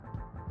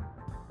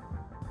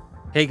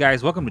Hey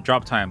guys, welcome to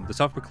Drop Time, the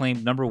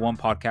self-proclaimed number one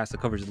podcast that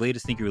covers the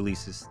latest sneaker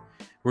releases.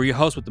 We're your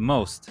hosts with the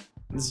most.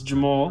 This is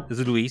Jamal. This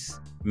is Luis.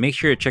 Make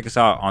sure to check us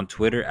out on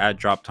Twitter at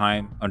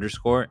DropTime_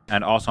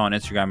 and also on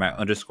Instagram at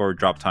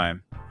 _DropTime.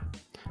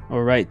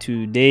 All right,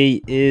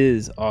 today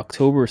is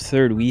October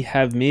 3rd. We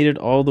have made it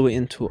all the way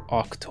into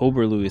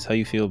October, Luis. How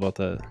you feel about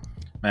that?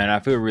 Man, I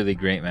feel really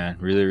great, man.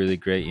 Really, really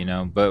great,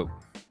 But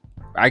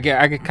I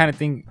kind of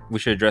think we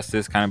should address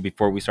this kind of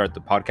before we start the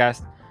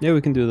podcast. Yeah,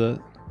 we can do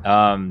that.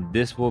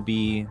 This will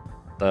be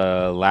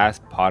the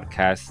last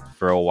podcast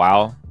for a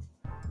while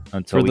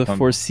until for the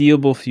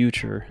foreseeable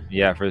future.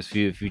 Yeah, for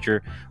the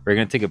future, we're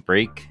gonna take a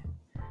break.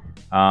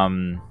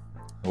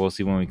 We'll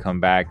see when we come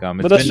back.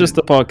 But that's just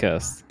the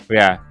podcast.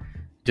 Yeah,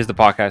 just the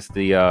podcast.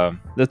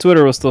 The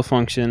Twitter will still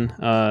function.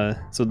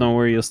 So don't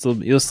worry. You'll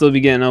still be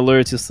getting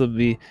alerts. You'll still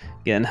be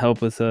getting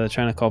help with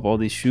trying to cop all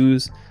these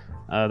shoes.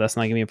 That's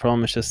not gonna be a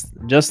problem. It's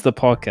just the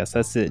podcast.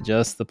 That's it.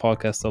 Just the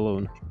podcast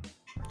alone.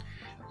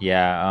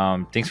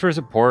 Yeah. Thanks for your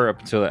support up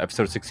until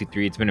episode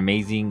 63. It's been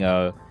amazing.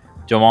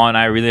 Jamal and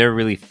I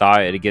really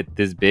thought it'd get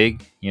this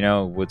big,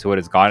 to what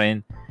it's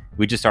gotten.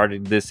 We just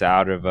started this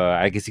out of,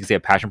 I guess you could say,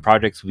 a passion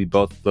project. So we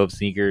both love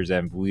sneakers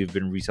and we've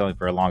been reselling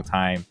for a long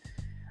time.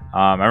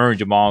 I remember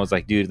Jamal was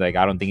like, dude, like,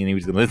 I don't think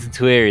anybody's going to listen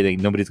to it, or like,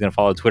 nobody's going to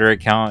follow a Twitter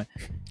account.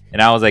 And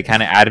I was like,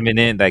 kind of adamant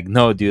in, like,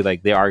 no, dude,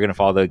 like, they are going to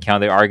follow the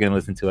account. They are going to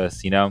listen to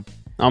us,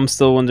 I'm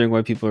still wondering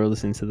why people are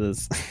listening to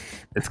this.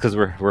 It's because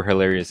we're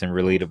hilarious and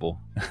relatable.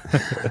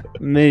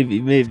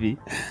 maybe.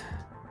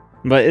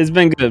 But it's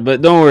been good.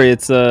 But don't worry,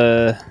 it's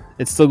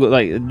still good.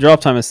 Like,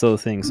 Drop Time is still a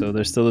thing. So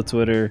there's still the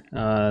Twitter,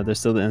 there's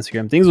still the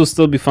Instagram. Things will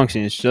still be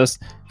functioning. It's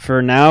just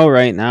for now,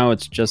 right now,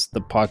 it's just the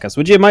podcast,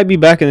 which it might be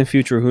back in the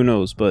future. Who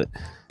knows? But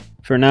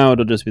for now,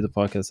 it'll just be the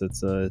podcast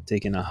that's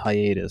taking a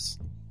hiatus.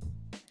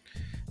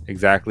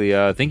 Exactly.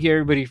 Thank you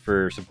everybody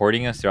for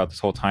supporting us throughout this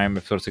whole time.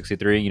 Episode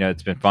 63.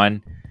 It's been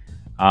fun.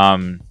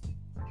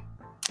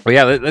 But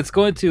yeah, let's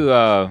go into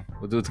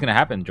what's gonna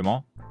happen,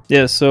 Jamal.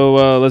 Yeah,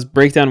 so let's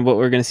break down what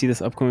we're going to see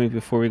this upcoming week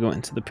before we go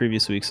into the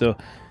previous week. So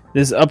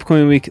this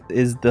upcoming week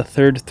is the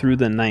 3rd through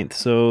the 9th.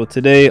 So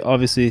today,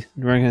 obviously,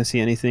 we're not going to see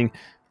anything.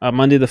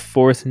 Monday the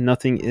 4th,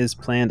 nothing is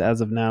planned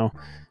as of now.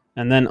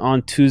 And then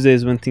on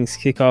Tuesdays, when things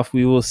kick off,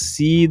 we will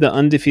see the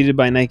Undefeated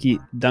by Nike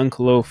Dunk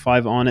Low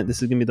 5 on it.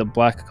 This is going to be the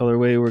black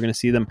colorway. We're going to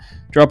see them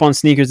drop on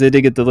sneakers. They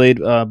did get delayed,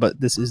 but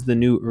this is the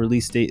new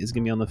release date. Is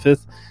going to be on the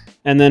 5th.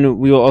 And then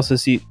we will also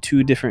see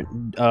 2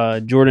 different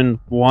Jordan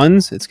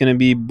 1s. It's going to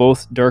be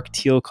both dark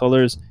teal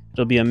colors.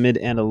 It'll be a mid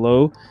and a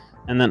low.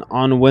 And then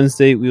on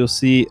Wednesday, we will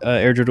see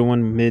Air Jordan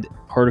 1 mid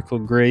particle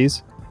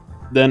grays.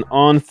 Then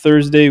on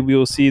Thursday, we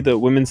will see the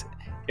women's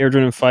Air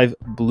Jordan 5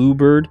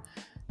 Bluebird.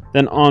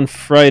 Then on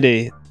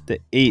Friday, the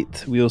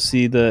 8th, we will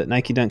see the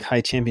Nike Dunk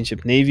High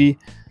Championship Navy,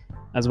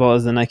 as well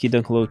as the Nike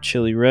Dunk Low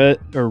Chili Red,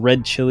 or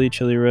Red Chili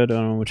Red, I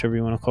don't know, whichever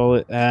you want to call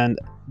it, and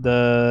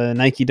the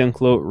Nike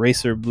Dunk Low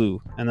Racer Blue.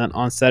 And then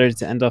on Saturday,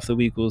 to end off the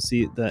week, we'll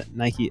see the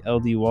Nike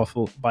LD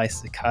Waffle by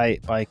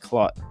Sacai by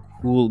Clot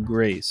Cool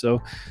Gray.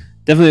 So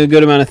definitely a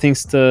good amount of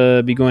things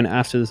to be going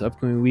after this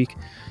upcoming week.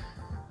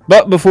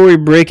 But before we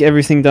break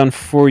everything down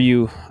for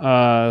you,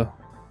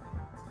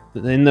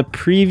 in the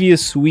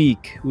previous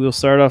week, we'll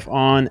start off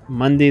on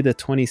Monday the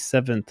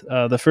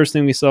 27th. The first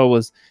thing we saw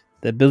was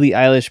the Billie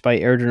Eilish by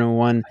Air Jordan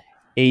 1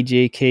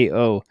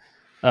 AJKO.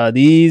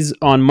 These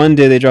on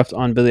Monday, they dropped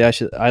on Billie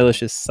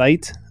Eilish's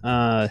site.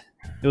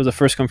 It was a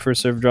first come,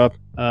 first serve drop.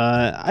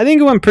 I think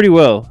it went pretty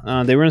well.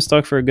 They were in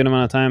stock for a good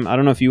amount of time. I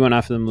don't know if you went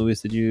after them, Luis.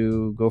 Did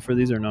you go for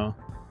these or no?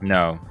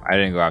 No, I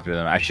didn't go after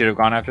them. I should have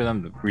gone after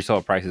them. The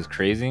resale price is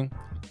crazy.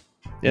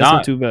 Yeah, it's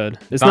not too bad.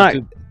 It's not.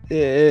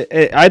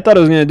 I thought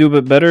it was gonna do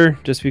a bit better,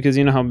 just because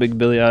you know how big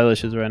Billie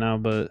Eilish is right now.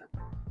 But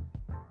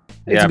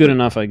it's good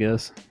enough, I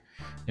guess.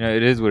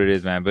 It is what it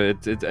is, man.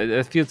 But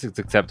it feels it's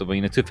acceptable.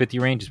 250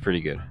 range is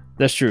pretty good.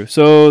 That's true.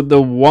 So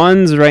the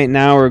ones right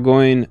now are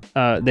going.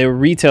 They were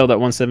retailed at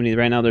 170.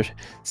 Right now they're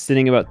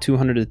sitting about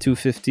 200 to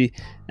 250.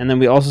 And then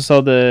we also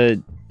saw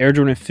the Air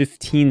Jordan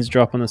 15s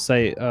drop on the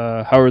site.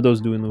 How are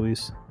those doing,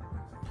 Luis?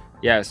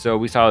 Yeah, so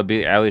we saw a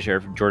Billie Eilish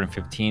Air Jordan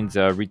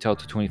 15s retail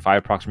to 25,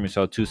 approximately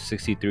sell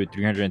 $260 through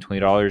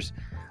 $320.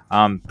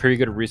 Pretty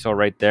good resale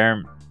right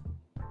there.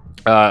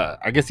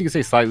 I guess you could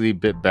say slightly a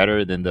bit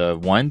better than the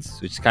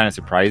ones, which is kind of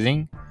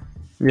surprising.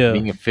 Yeah,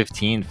 being a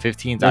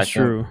 15's that's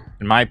true.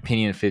 In my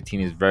opinion, 15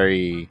 is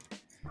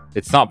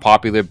it's not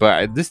popular,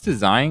 but this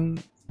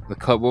design,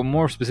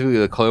 more specifically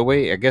the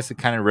colorway, I guess it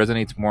kind of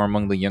resonates more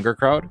among the younger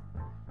crowd.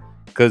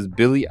 Because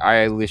Billie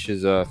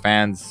Eilish's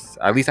fans,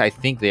 at least I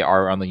think they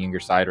are on the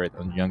younger side, right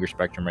on the younger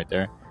spectrum, right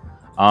there.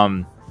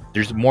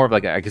 There's more of I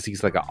guess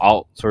it's like an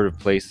alt sort of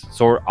place,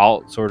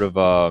 alt sort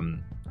of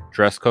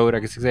dress code, I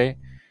guess you could say.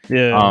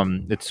 Yeah.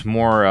 It's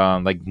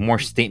more more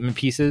statement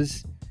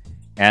pieces,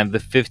 and the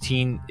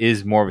 15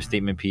 is more of a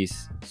statement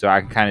piece. So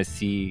I can kind of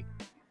see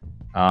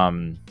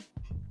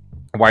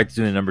why it's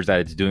doing the numbers that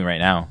it's doing right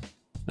now.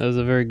 That was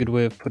a very good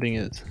way of putting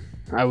it.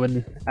 I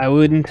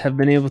wouldn't have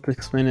been able to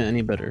explain it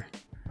any better.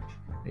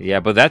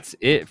 Yeah, but that's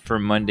it for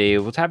Monday.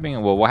 What's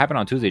happening? Well, what happened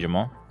on Tuesday,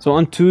 Jamal? So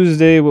on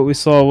Tuesday, what we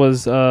saw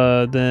was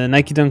the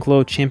Nike Dunk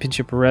Low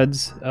Championship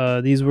Reds.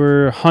 These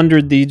were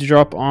 100. They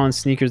drop on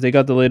sneakers. They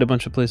got delayed a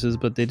bunch of places,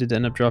 but they did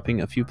end up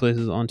dropping a few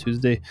places on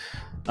Tuesday.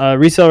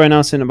 Resale right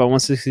now sitting about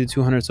 160 to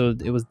 200, so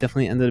it was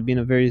definitely ended up being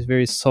a very,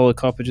 very solid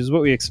cup, which is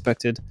what we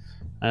expected.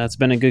 It's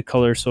been a good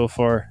color so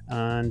far,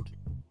 and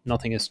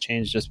nothing has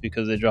changed just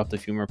because they dropped a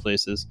few more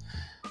places.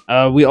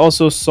 We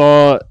also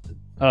saw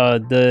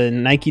the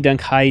Nike Dunk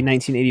High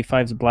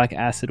 1985's Black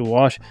Acid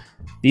Wash.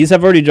 These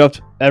have already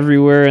dropped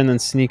everywhere, and then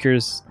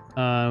sneakers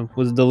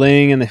was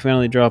delaying, and they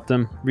finally dropped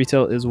them.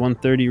 Retail is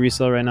 130.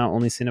 Resale right now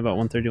only seeing about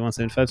 130,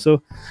 175. So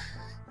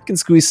you can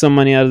squeeze some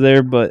money out of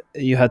there, but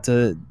you had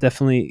to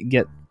definitely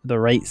get the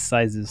right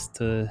sizes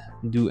to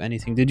do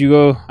anything. Did you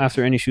go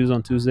after any shoes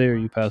on Tuesday, or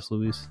you passed,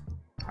 Luis?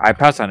 I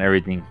passed on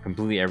everything,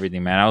 completely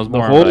everything, man. I was The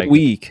more whole like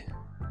week.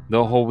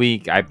 the whole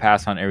week. I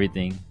passed on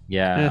everything.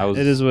 Yeah, I was.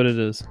 It is what it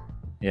is.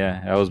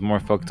 Yeah, I was more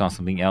focused on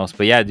something else.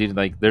 But yeah, dude,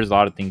 like there's a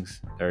lot of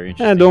things that are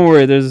interesting. Yeah, don't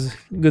worry. There's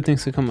good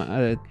things to come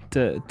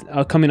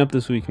coming up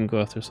this week and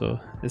go after, so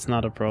it's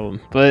not a problem.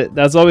 But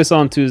that's all we saw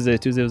on Tuesday.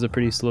 Tuesday was a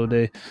pretty slow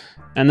day,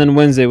 and then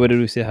Wednesday, what did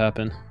we see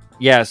happen?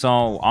 Yeah, so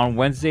on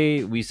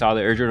Wednesday we saw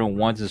the Air Jordan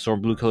 1s in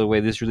Storm Blue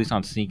colorway. This released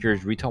on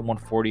sneakers, retail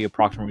 140,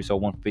 approximately we saw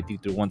 150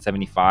 to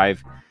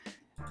 175.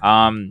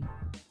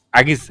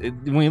 I guess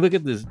when you look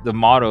at this, the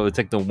model, it's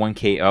like the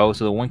 1KO.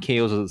 So the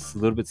 1KO is a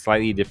little bit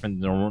slightly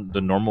different than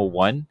the normal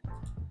one.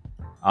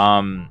 I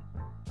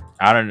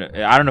don't know.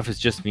 I don't know if it's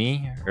just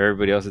me or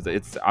everybody else.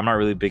 I'm not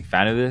really a big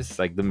fan of this.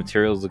 Like the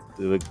materials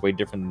look way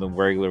different than the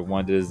regular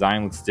one. The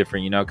design looks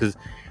different, because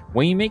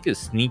when you make a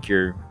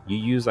sneaker, you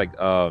use like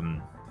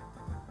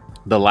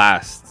the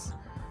lasts.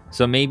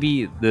 So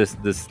maybe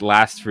this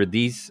last for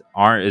these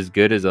aren't as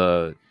good as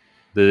the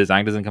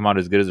design doesn't come out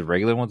as good as the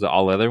regular ones, the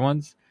all leather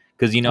ones.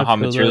 Because you know how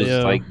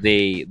materials like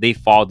they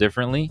fall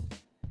differently.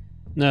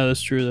 No,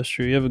 that's true. That's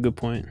true. You have a good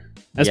point.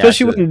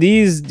 Especially when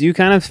these, do you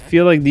kind of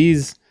feel like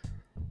these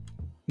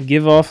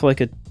give off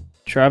like a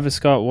Travis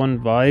Scott 1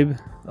 vibe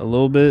a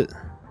little bit?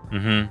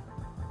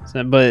 Mm-hmm.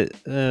 So, but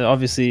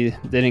obviously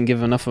they didn't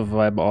give enough of a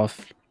vibe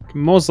off.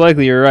 Most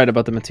likely you're right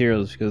about the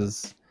materials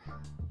because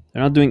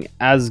they're not doing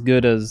as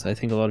good as I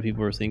think a lot of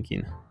people were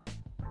thinking.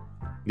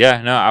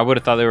 Yeah, no, I would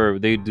have thought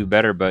they'd do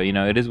better, but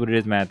it is what it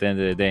is, man. At the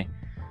end of the day.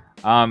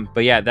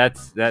 But yeah,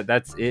 that's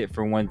it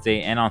for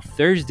Wednesday. And on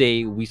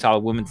Thursday, we saw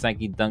women's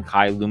Nike Dunk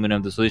High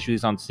Aluminum. So this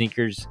released on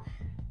sneakers.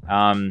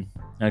 In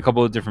a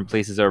couple of different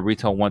places. Our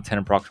retail 110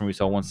 approximately. We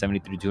saw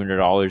 $173 to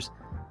 $200.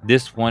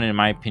 This one, in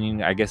my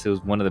opinion, I guess it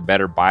was one of the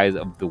better buys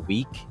of the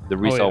week. The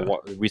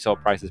resale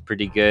price is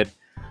pretty good.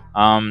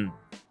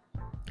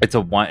 It's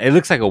a 1. It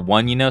looks like a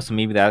 1, so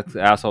maybe that's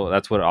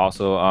what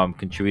also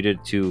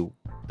contributed to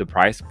the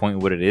price point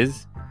what it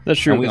is. That's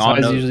true. We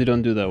highs usually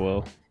don't do that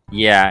well.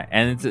 Yeah,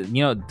 and it's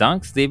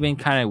dunks, they've been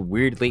kind of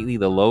weird lately,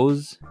 the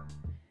lows,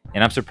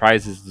 and I'm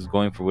surprised this is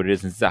going for what it is.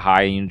 Since it's a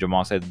high,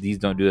 Jamal said these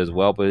don't do as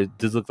well, but it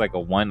does look like a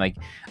 1. Like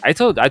I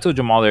told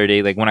Jamal the other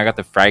day, like when I got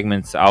the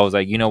fragments, I was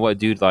like, you know what,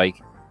 dude,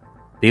 like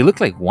they look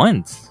like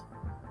 1s.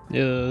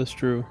 Yeah, that's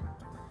true.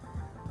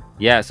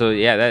 Yeah, so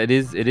yeah, it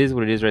is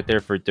what it is right there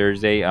for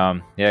Thursday.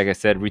 Yeah, like I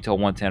said, retail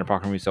 110,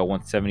 approximately saw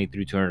 $173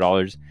 to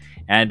 $200,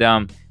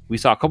 and we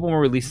saw a couple more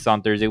releases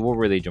on Thursday. What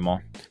were they, Jamal?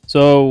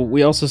 So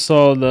we also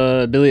saw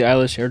the Billie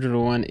Eilish Air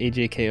Jordan 1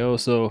 AJKO.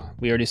 So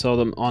we already saw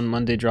them on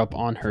Monday drop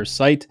on her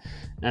site.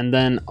 And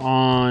then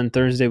on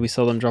Thursday, we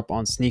saw them drop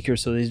on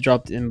sneakers. So these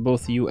dropped in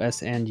both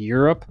US and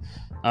Europe.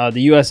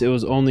 The US, it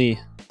was only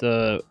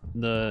the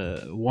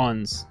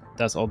ones.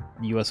 That's all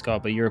the US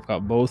got, but Europe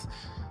got both.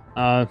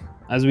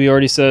 As we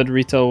already said,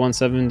 retail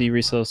 170,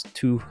 resales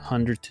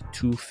 200 to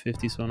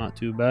 250, so not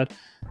too bad.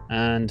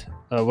 And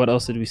what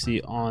else did we see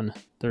on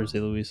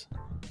Thursday, Luis?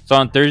 So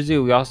on Thursday,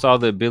 we also saw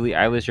the Billie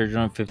Eilish Air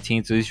Jordan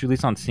 15. So these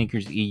released on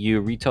Sneakers EU,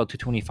 retail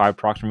 225,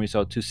 approximately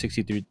resale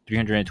 260,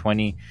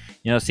 320.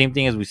 Same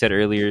thing as we said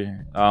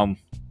earlier.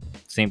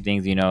 Same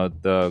things.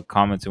 The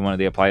comments and when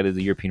they apply to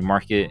the European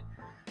market.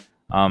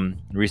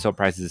 Resale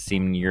prices the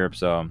same in Europe,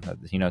 so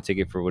take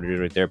it for what it is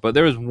right there. But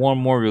there was one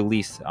more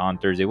release on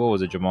Thursday. What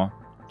was it, Jamal?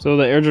 So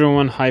the Air Jordan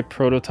 1 High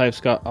prototypes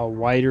got a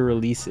wider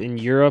release in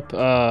Europe.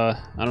 I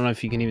don't know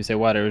if you can even say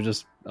wider. It was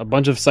just a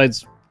bunch of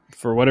sites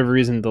for whatever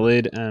reason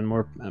delayed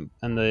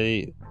and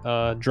they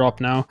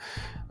drop now.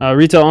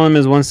 Retail on them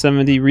is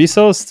 170.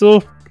 Resale is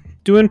still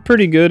doing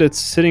pretty good. It's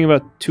sitting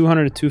about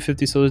 200 to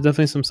 250. So there's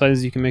definitely some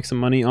sizes you can make some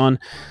money on.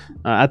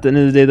 At the end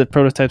of the day, the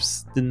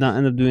prototypes did not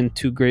end up doing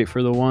too great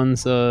for the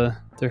ones.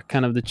 They're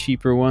kind of the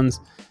cheaper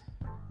ones.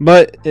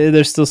 But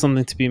there's still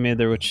something to be made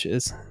there, which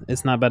it's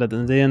not bad at the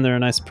end of the day, and they're a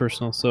nice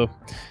personal. So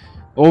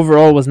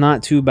overall, was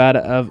not too bad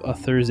of a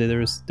Thursday. There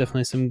was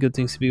definitely some good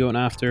things to be going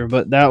after.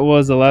 But that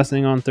was the last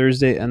thing on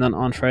Thursday, and then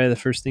on Friday, the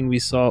first thing we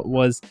saw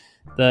was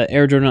the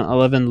Air Jordan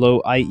 11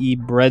 Low IE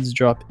Breads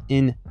drop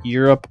in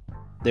Europe.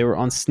 They were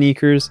on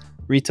sneakers.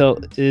 Retail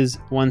is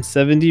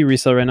 170.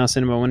 Resale right now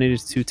sitting about 180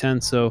 to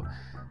 210. So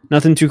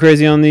Nothing too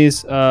crazy on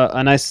these.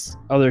 A nice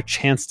other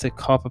chance to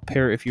cop a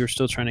pair if you're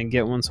still trying to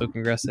get one. So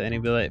congrats to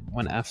anybody that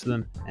went after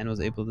them and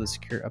was able to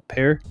secure a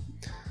pair.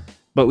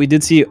 But we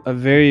did see a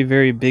very,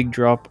 very big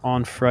drop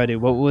on Friday.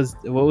 What was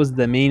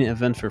the main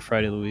event for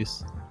Friday,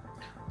 Luis?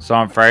 So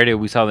on Friday,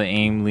 we saw the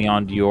AIM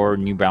Leon Dior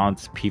New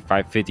Balance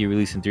P550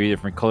 released in 3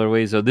 different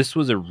colorways. So this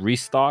was a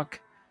restock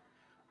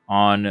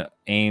on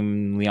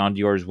AIM Leon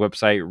Dior's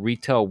website.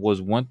 Retail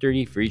was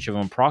 $130 for each of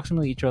them.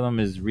 Approximately each of them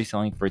is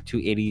reselling for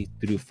 $280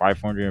 through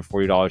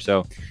 $540.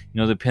 So,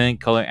 the pin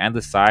color and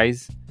the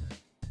size,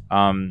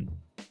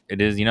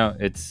 it is,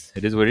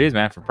 it is what it is,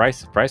 man, for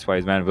price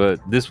wise, man.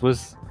 But this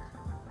was,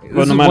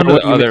 well, no matter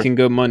what, you're making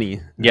good money.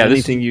 Yeah,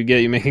 anything you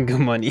get, you're making good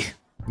money.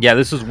 Yeah,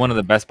 this was one of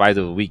the best buys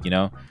of the week.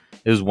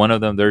 It was one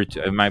of them.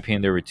 In my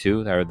opinion, there were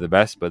two that were the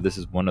best, but this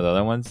is one of the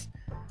other ones.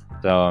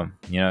 So,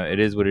 it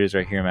is what it is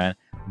right here, man.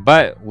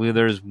 But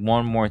there's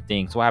one more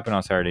thing. So what happened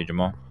on Saturday,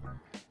 Jamal?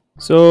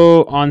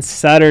 So on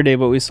Saturday,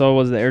 what we saw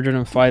was the Air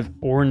Jordan 5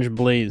 Orange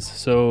Blaze.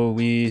 So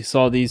we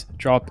saw these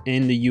drop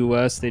in the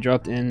US. They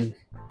dropped in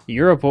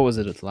Europe. What was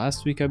it?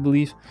 Last week, I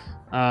believe.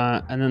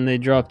 And then they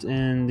dropped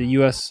in the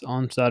US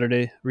on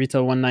Saturday.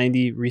 Retail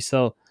 $190.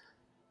 Resell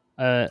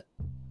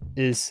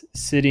is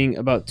sitting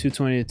about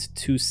 $220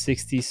 to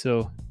 $260.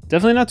 So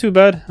definitely not too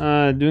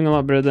bad. Doing a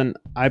lot better than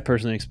I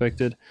personally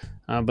expected.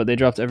 But they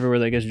dropped everywhere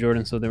that gets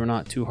Jordan, so they were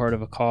not too hard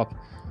of a cop.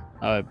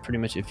 Pretty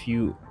much if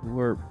you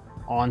were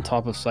on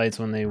top of sites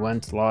when they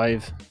went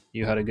live,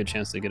 you had a good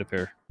chance to get a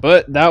pair.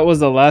 But that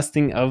was the last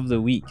thing of the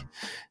week.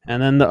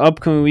 And then the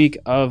upcoming week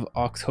of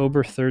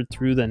October 3rd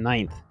through the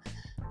 9th.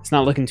 It's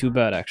not looking too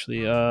bad,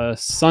 actually.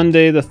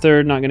 Sunday the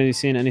 3rd, not going to be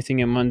seeing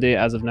anything. And Monday,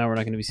 as of now, we're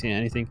not going to be seeing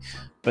anything.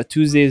 But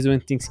Tuesday is when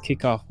things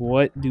kick off.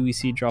 What do we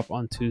see drop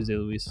on Tuesday,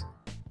 Luis?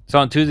 So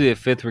on Tuesday the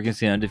 5th, we're going to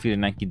see an undefeated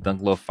Nike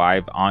Dunk Low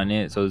 5 on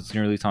it. So it's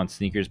going to release on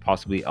sneakers,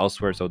 possibly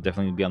elsewhere. So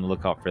definitely be on the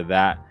lookout for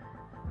that.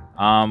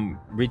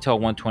 Retail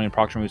 $120,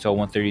 approximately retail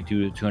 $132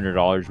 to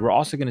 $200. We're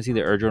also going to see the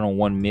Air Jordan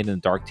 1 Mid in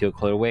the dark teal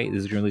colorway. This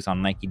is going to release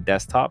on Nike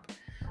Desktop.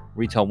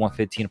 Retail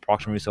 $115,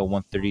 approximately retail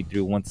 $130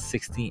 through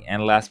 $160.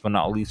 And last but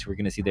not least, we're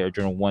going to see the Air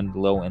Jordan 1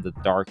 Low in the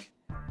dark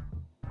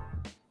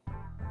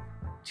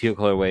teal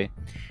colorway.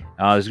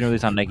 This is going to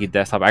release on Nike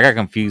Desktop. I got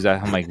confused.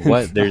 I'm like,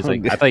 what? There's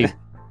like, I thought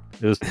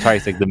it was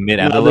twice, like the mid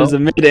and the low. There's a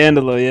mid and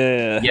a low,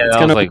 yeah. Yeah, it's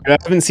kind of like, I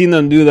haven't seen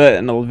them do that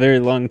in a very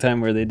long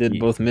time where they did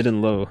both mid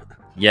and low.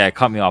 Yeah, it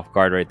caught me off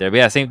guard right there. But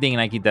yeah, same thing.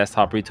 Nike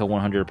Desktop retail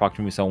 $100,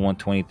 approximately sell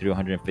 $120 through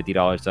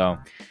 $150. So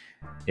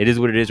it is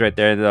what it is right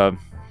there.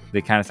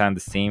 They kind of sound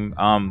the same.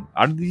 Out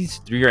of these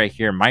three right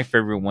here, my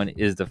favorite one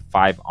is the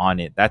 5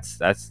 on it.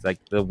 That's like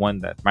the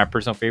one that my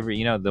personal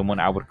favorite. The one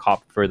I would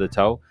cop for the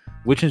toe.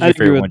 Which is your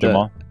favorite one,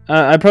 Jamal?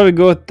 I'd probably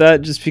go with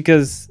that just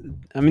because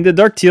the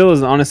dark teal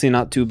is honestly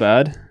not too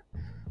bad.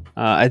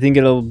 I think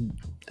it'll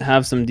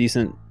have some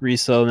decent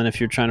resale. And if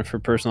you're trying for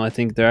personal, I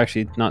think they're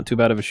actually not too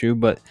bad of a shoe.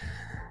 But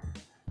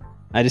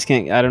I just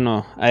can't. I don't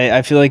know.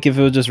 I feel like if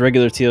it was just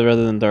regular teal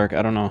rather than dark,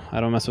 I don't know.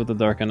 I don't mess with the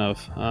dark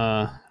enough.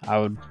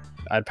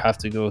 I'd have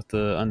to go with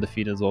the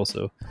undefeated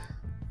also.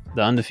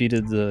 The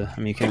undefeated. You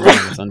can't go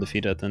against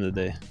undefeated at the end of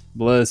the day.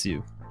 Bless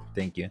you.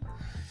 Thank you.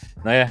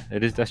 No, yeah,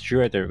 it is. That's true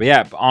right there. But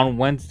yeah, on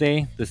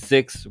Wednesday the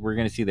 6th, we're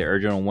gonna see the Air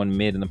Jordan 1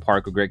 Mid in the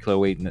park with great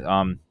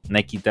colorway.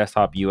 Nike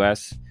Desktop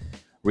US.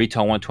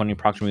 Retail $120,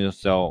 approximately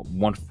sell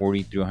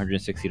 $140 through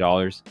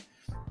 $160.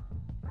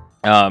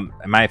 Am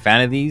I a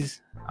fan of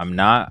these? I'm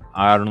not.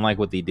 I don't like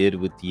what they did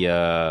with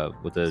the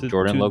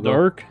Jordan logo.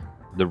 Dark?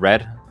 The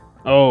red.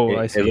 Oh,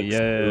 I see.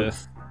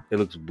 It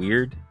looks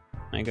weird.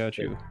 I got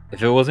you.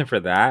 If it wasn't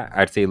for that,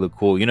 I'd say it looked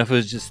cool. If it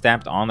was just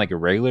stamped on like a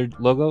regular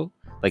logo,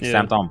 like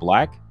stamped on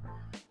black,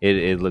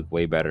 it looked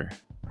way better.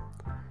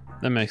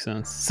 That makes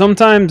sense.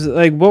 Sometimes,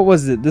 like, what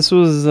was it? This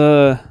was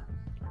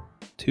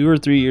 2 or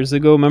 3 years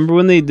ago. Remember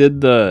when they did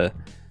the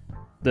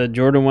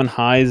Jordan 1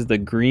 highs, the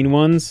green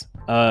ones,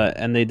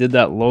 and they did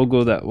that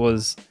logo that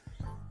was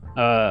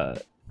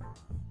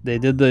they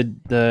did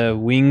the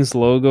Wings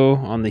logo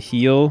on the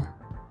heel,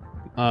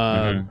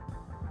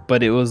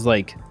 but it was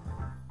like,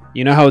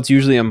 how it's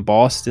usually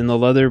embossed in the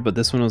leather, but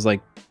this one was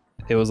like,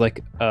 it was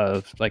like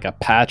a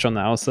patch on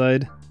the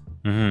outside.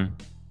 Mm-hmm.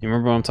 You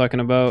remember what I'm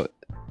talking about?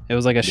 It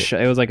was like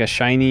it was like a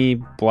shiny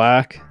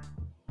black.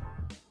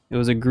 It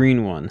was a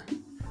green one.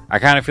 I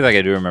kind of feel like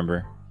I do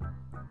remember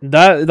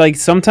that. Like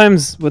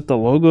sometimes with the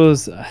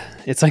logos,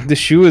 it's like the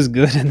shoe is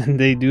good and then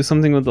they do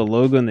something with the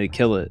logo and they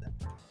kill it.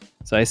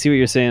 So I see what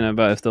you're saying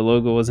about if the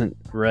logo wasn't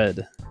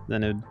red,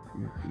 then it'd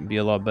be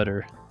a lot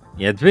better.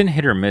 Yeah, it's been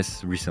hit or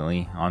miss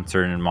recently on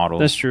certain models.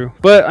 That's true.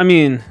 But at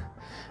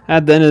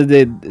the end of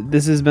the day,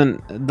 this has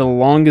been the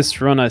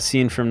longest run I've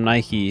seen from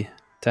Nike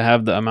to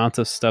have the amount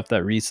of stuff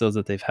that resells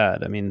that they've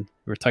had.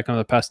 We're talking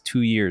about the past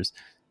 2 years,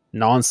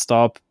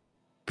 nonstop.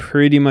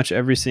 Pretty much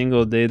every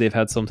single day they've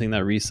had something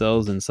that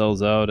resells and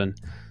sells out and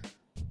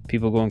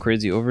people going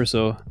crazy over.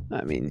 So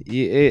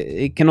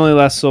it can only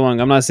last so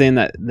long. I'm not saying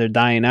that they're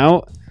dying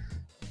out,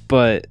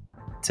 but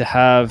to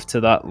have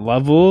to that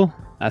level,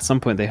 at some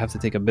point they have to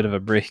take a bit of a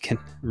break and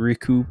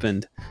recoup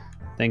and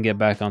then get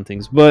back on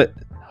things. But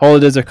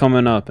holidays are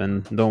coming up,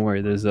 and don't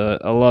worry, there's a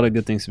lot of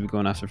good things to be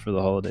going after for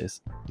the holidays.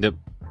 Yep,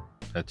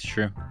 that's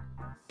true.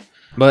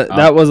 But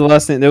that was the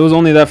last thing. There was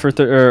only that for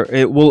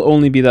it will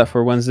only be that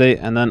for Wednesday,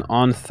 and then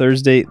on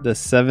Thursday the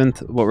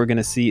 7th, what we're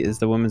gonna see is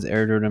the women's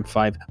Air Jordan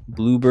 5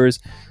 Bluebirds.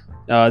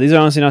 These are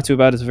honestly not too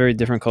bad. It's a very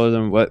different color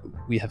than what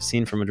we have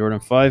seen from a Jordan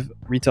 5.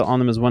 Retail on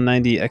them is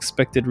 $190.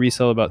 Expected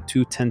resale about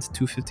 $210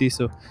 to $250.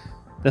 So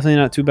definitely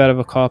not too bad of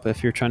a cop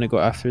if you're trying to go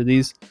after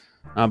these.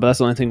 But that's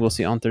the only thing we'll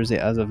see on Thursday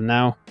as of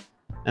now.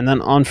 And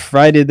then on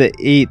Friday the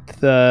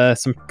 8th,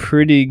 some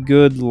pretty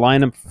good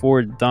lineup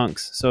for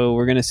dunks. So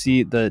we're going to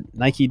see the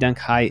Nike Dunk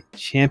High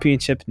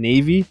Championship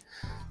Navy.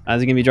 They're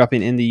going to be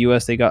dropping in the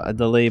US. They got a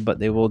delay, but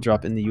they will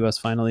drop in the US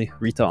finally.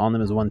 Retail on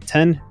them is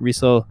 $110.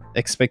 Resale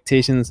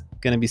expectations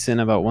going to be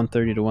sitting about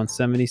 $130 to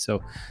 $170.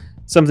 So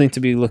something to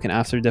be looking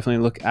after.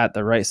 Definitely look at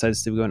the right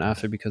sides to be going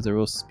after, because there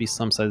will be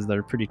some sizes that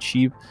are pretty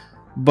cheap.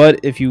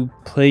 But if you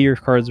play your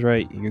cards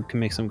right, you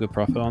can make some good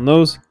profit on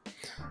those.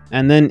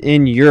 And then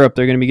in Europe,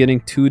 they're going to be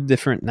getting two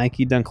different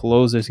Nike Dunk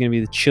lows. There's going to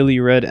be the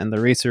Chili Red and the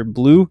Racer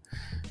Blue.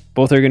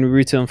 Both are going to be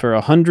retailing for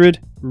 $100.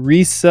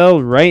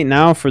 Resell right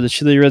now for the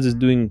Chili Reds is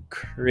doing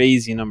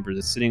crazy numbers.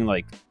 It's sitting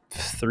like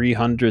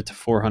 $300 to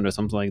 $400,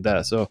 something like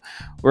that. So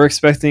we're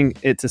expecting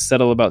it to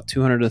settle about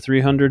 $200 to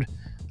 $300.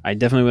 I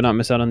definitely would not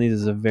miss out on these.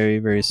 It's a very,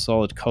 very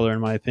solid color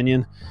in my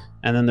opinion.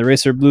 And then the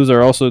Racer Blues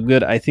are also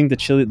good. I think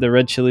the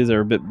red chilies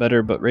are a bit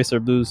better, but Racer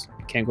Blues,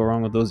 can't go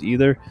wrong with those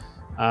either.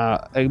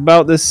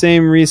 About the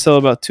same resale,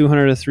 about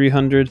 $200 to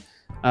 $300.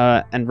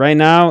 And right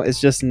now,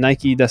 it's just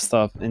Nike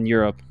Desktop in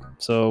Europe.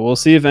 So we'll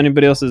see if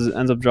anybody else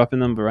ends up dropping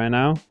them. But right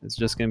now, it's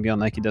just going to be on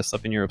Nike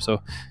Desktop in Europe.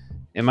 So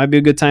it might be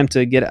a good time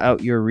to get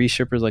out your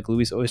reshippers like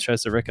Luis always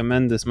tries to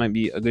recommend. This might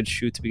be a good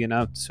shoe to begin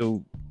out.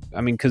 So,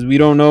 I mean, because we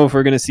don't know if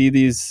we're going to see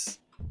these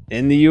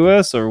in the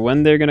US or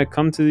when they're going to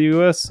come to the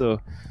US.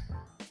 So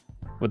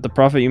with the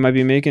profit you might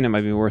be making, it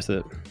might be worth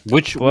it.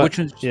 Which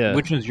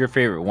one's your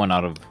favorite one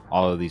out of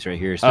all of these right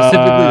here? Specifically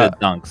the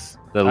dunks.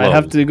 I'd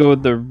have to go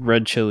with the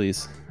red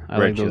chilies. I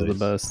like those the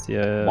best.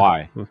 Yeah.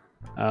 Why?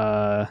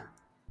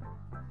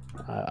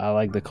 I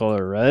like the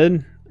color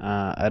red.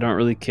 I don't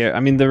really care.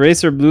 I mean, the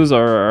Racer Blues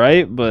are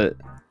alright, but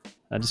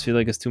I just feel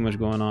like it's too much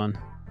going on.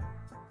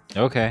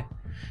 Okay.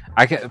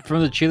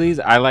 From the chilies,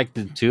 I like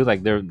them too.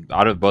 Like, they're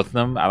out of both of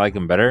them, I like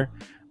them better.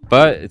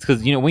 But it's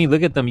because, you know, when you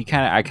look at them,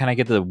 I kind of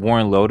get the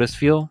Warren Lotus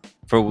feel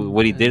for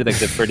what he did, like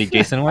the Freddie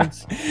Jason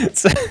ones.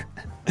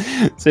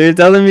 So you're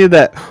telling me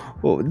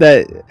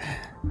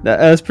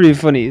that's pretty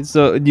funny.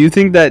 So do you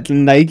think that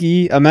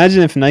Nike?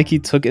 Imagine if Nike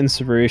took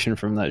inspiration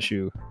from that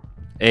shoe.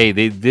 Hey,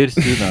 they did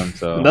sue them,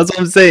 so that's what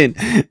I'm saying.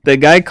 The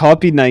guy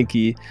copied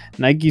Nike.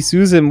 Nike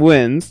sues him,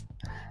 wins,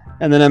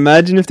 and then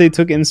imagine if they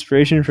took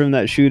inspiration from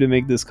that shoe to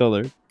make this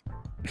color.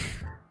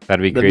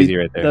 That'd be crazy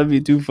right there. That'd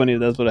be too funny if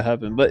that's what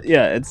happened. But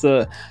yeah,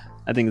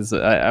 I think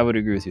I would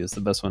agree with you. It's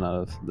the best one out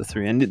of the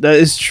three, and that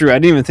is true. I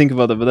didn't even think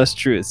about that, but that's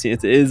true.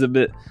 It is a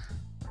bit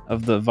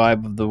of the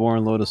vibe of the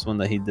Warren Lotus one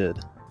that he did.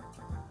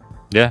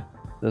 Yeah,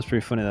 that's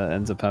pretty funny that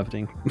ends up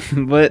happening.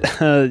 But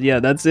yeah,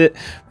 that's it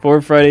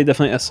for Friday.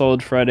 Definitely a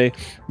solid Friday.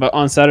 But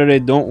on Saturday,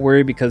 don't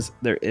worry, because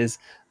there is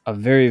a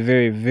very,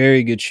 very,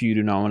 very good shoe you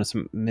do not want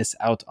to miss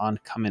out on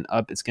coming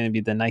up. It's going to be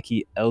the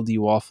Nike LD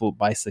Waffle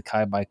by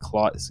Sacai by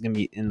Clot. It's going to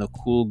be in the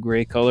cool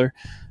gray color.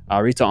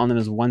 Retail on them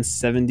is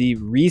 $170.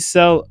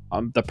 Resell,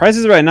 the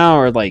prices right now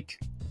are like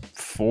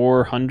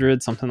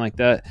 $400, something like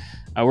that.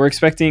 We're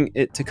expecting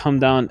it to come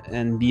down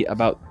and be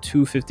about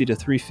 $250 to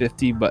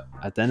 $350. But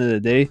at the end of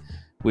the day,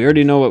 we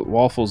already know what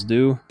waffles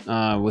do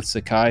with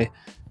Sacai.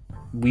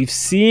 We've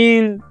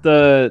seen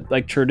the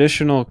like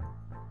traditional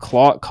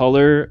cloth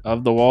color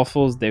of the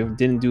waffles. They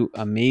didn't do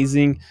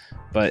amazing,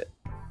 but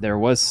there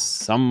was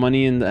some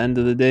money in the end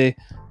of the day.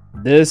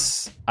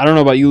 This, I don't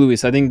know about you,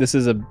 Luis. I think this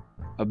is a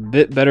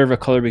bit better of a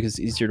color because it's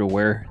easier to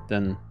wear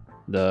than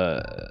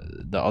the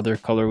other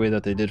colorway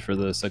that they did for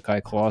the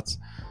Sacai cloths.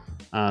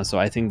 So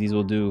I think these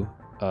will do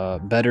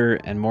better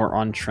and more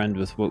on trend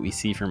with what we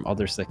see from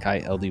other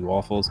Sacai LD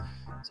waffles.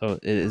 So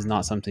it is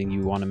not something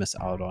you want to miss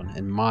out on,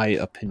 in my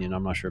opinion.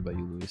 I'm not sure about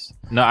you, Luis.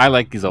 No, I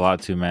like these a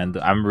lot too, man.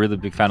 I'm a really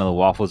big fan of the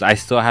waffles. I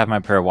still have my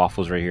pair of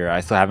waffles right here.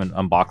 I still haven't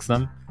unboxed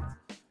them.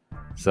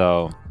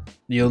 So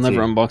you'll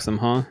never unbox them,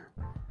 huh?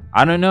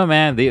 I don't know,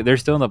 man. They're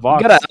still in the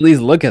box. You gotta at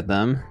least look at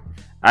them.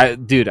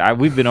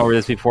 We've been over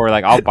this before.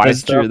 Like, I'll buy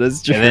stuff,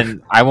 that's true. And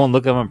then I won't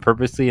look at them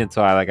purposely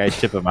until I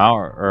ship them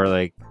out, or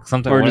like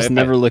something. Or just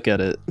never look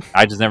at it.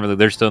 I just never look.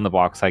 They're still in the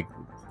box. Like,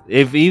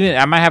 if even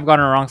I might have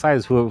gotten the wrong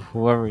size.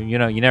 Whoever, you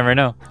never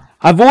know.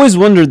 I've always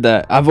wondered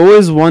that. I've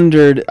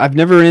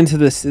never run into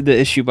the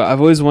issue, but I've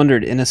always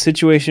wondered, in a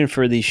situation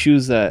for these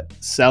shoes that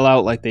sell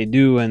out like they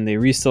do and they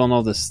resell and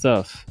all this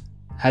stuff,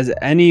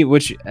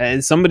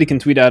 somebody can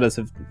tweet at us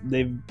if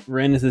they've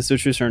ran into this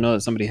situation or know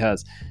that somebody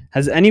has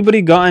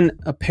anybody gotten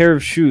a pair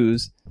of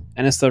shoes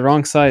and it's the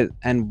wrong size,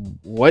 and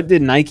what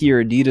did Nike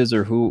or Adidas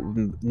or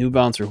New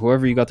Balance or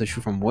whoever you got the shoe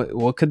from,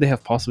 what could they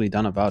have possibly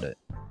done about it?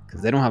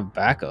 Because they don't have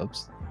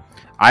backups.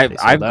 I've They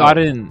I've sold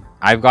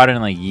out.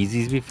 gotten like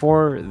Yeezys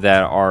before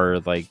that are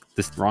like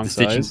Wrong the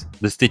stitching. size.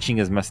 The stitching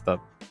is messed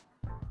up.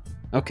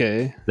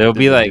 Okay. They'll Did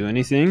be they like, do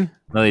anything?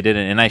 no, they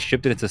didn't. And I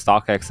shipped it to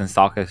StockX, and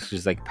StockX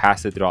just like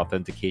passed it through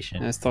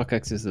authentication.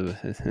 StockX is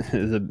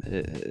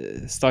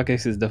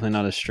StockX is definitely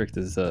not as strict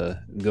as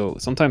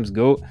Goat. Sometimes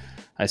Goat,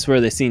 I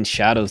swear they've seen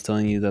shadows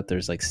telling you that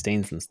there's like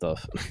stains and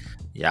stuff.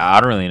 Yeah,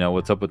 I don't really know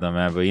what's up with them,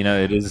 man. But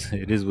it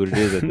is what it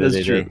is. At the end of That's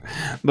the true. day.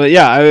 But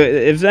yeah,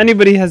 if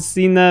anybody has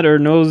seen that or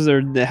knows or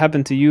it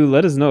happened to you,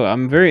 let us know.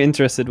 I'm very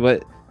interested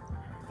what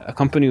a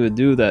company would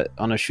do that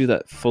on a shoe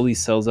that fully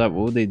sells out.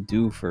 What would they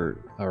do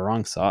for a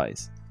wrong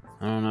size?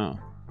 I don't know.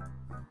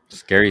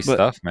 Scary But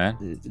stuff, man.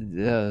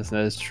 yeah,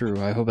 that is true.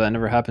 I hope that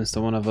never happens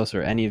to one of us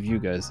or any of you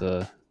guys.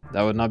 That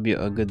would not be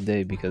a good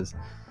day because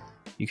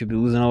you could be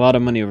losing a lot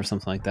of money over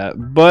something like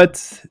that.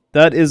 But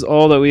that is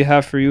all that we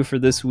have for you for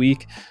this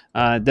week.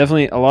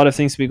 Definitely a lot of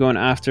things to be going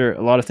after,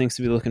 a lot of things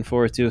to be looking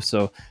forward to.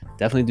 So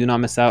definitely do not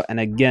miss out. And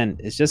again,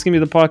 it's just going to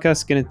be the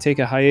podcast going to take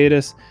a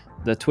hiatus.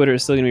 The Twitter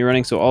is still going to be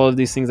running. So all of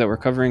these things that we're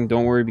covering,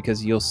 don't worry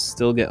because you'll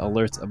still get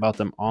alerts about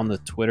them on the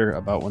Twitter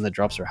about when the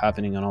drops are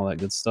happening and all that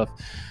good stuff.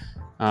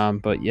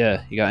 But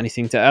yeah, you got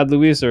anything to add,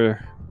 Luis,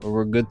 or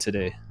we're good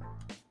today?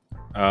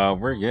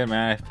 We're good,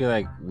 man. I feel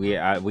like we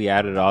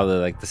added all the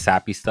like the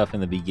sappy stuff in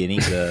the beginning.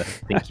 The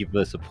thank you for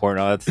the support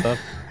and all that stuff.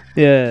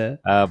 Yeah.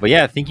 But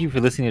yeah, thank you for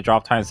listening to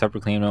Drop Time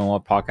Separate Claim No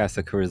One podcast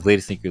that covers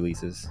latest sneaker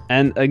releases.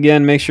 And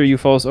again, make sure you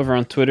follow us over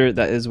on Twitter.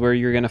 That is where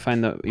you're going to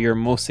find your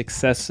most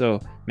success.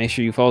 So make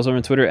sure you follow us over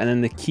on Twitter. And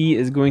then the key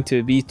is going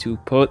to be to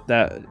put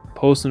that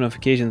post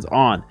notifications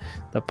on.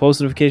 The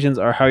post notifications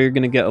are how you're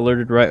going to get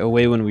alerted right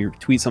away when we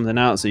tweet something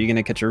out. So you're going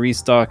to catch a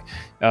restock.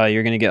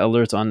 You're going to get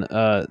alerts on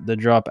the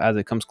drop as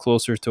it comes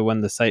closer to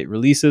when the site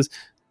releases.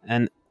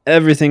 And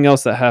everything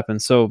else that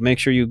happens. So make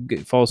sure you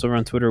follow us over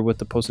on Twitter with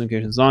the post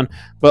notifications on.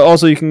 But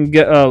also you can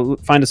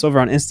find us over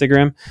on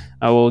Instagram.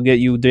 We'll get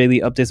you daily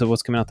updates of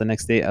what's coming out the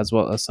next day, as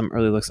well as some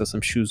early looks at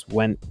some shoes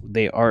when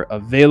they are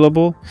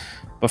available.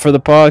 But for the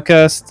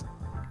podcast,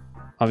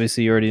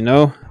 obviously you already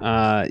know,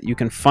 you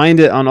can find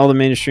it on all the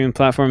mainstream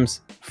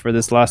platforms for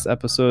this last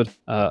episode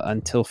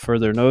until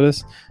further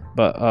notice.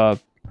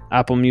 But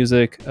Apple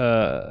Music,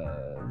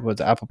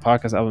 Apple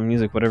Podcasts, Apple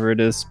Music, whatever it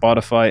is,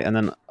 Spotify, and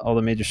then all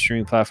the major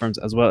streaming platforms,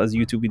 as well as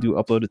YouTube. We do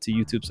upload it to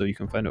YouTube, so you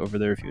can find it over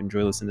there if you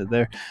enjoy listening to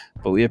there.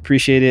 But we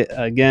appreciate it.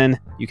 Again,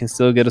 you can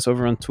still get us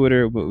over on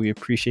Twitter, but we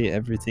appreciate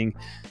everything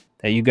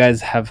that you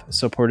guys have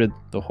supported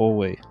the whole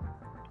way.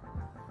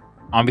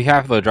 On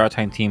behalf of the Drop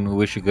Time team, we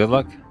wish you good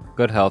luck,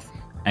 good health,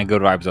 and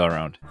good vibes all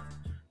around.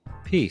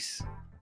 Peace.